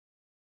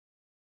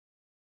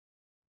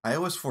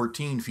iOS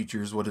 14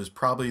 features what is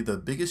probably the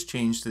biggest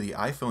change to the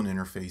iPhone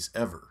interface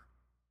ever,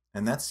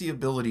 and that's the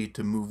ability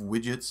to move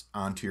widgets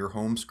onto your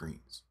home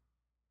screens.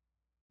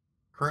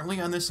 Currently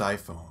on this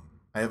iPhone,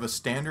 I have a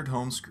standard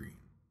home screen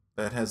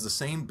that has the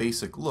same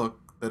basic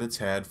look that it's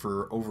had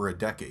for over a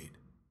decade.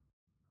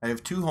 I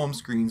have two home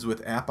screens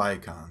with app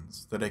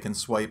icons that I can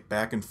swipe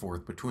back and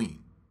forth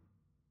between.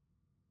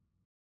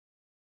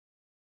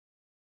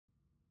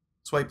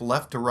 Swipe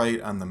left to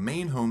right on the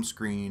main home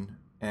screen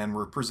and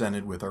we're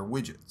presented with our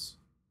widgets.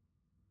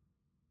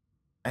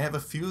 I have a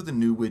few of the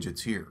new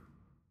widgets here.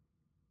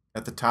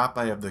 At the top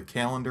I have the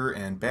calendar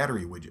and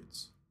battery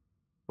widgets.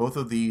 Both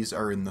of these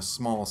are in the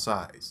small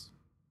size.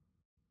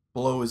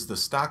 Below is the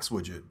stocks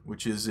widget,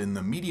 which is in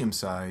the medium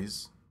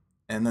size,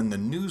 and then the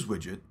news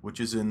widget, which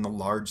is in the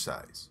large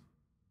size.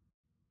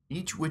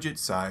 Each widget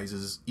size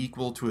is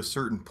equal to a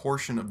certain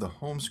portion of the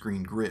home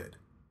screen grid.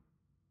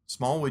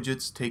 Small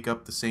widgets take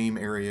up the same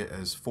area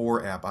as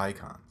 4 app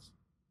icons.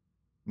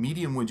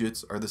 Medium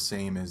widgets are the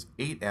same as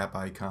 8 app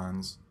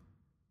icons,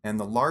 and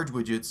the large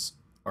widgets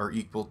are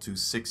equal to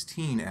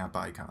 16 app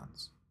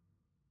icons.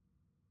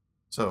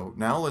 So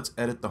now let's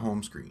edit the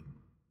home screen.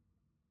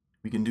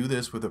 We can do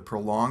this with a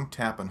prolonged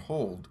tap and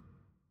hold,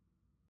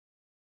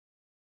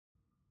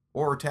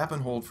 or tap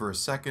and hold for a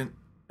second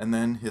and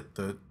then hit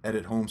the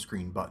Edit Home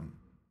Screen button.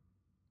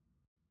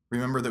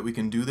 Remember that we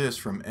can do this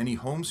from any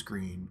home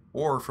screen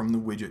or from the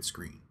widget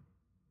screen.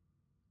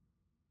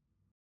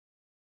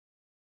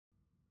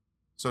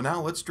 So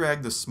now let's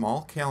drag the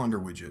small calendar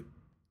widget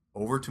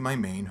over to my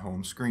main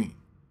home screen.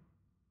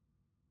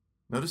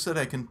 Notice that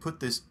I can put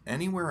this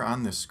anywhere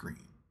on this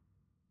screen,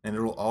 and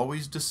it will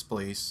always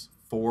displace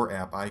 4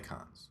 app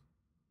icons.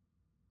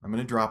 I'm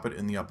going to drop it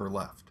in the upper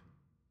left.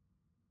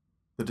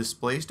 The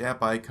displaced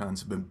app icons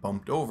have been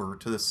bumped over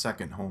to the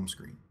second home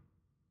screen.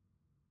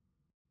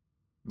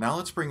 Now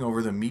let's bring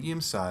over the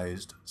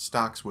medium-sized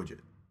stocks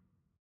widget.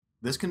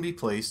 This can be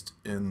placed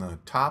in the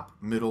top,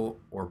 middle,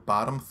 or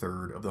bottom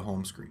third of the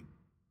home screen.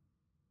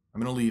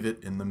 I'm going to leave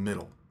it in the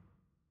middle.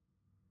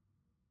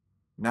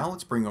 Now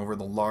let's bring over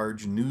the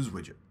large news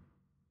widget.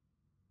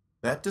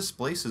 That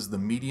displaces the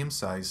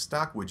medium-sized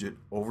stock widget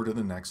over to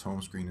the next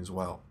home screen as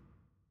well.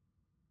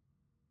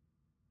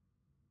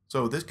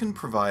 So this can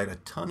provide a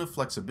ton of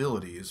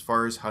flexibility as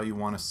far as how you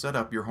want to set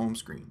up your home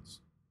screens.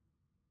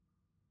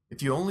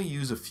 If you only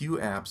use a few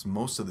apps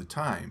most of the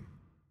time,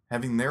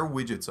 having their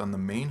widgets on the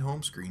main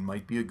home screen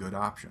might be a good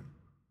option.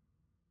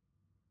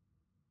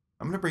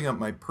 I'm going to bring up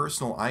my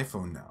personal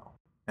iPhone now,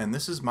 and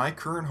this is my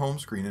current home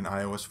screen in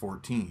iOS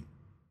 14.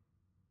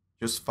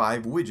 Just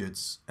 5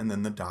 widgets and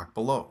then the dock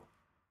below.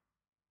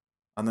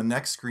 On the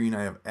next screen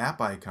I have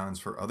app icons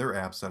for other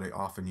apps that I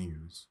often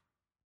use.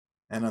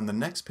 And on the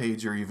next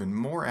page are even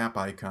more app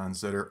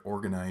icons that are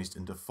organized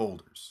into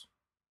folders.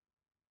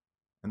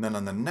 And then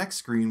on the next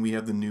screen we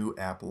have the new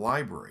app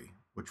library,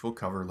 which we'll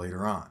cover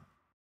later on.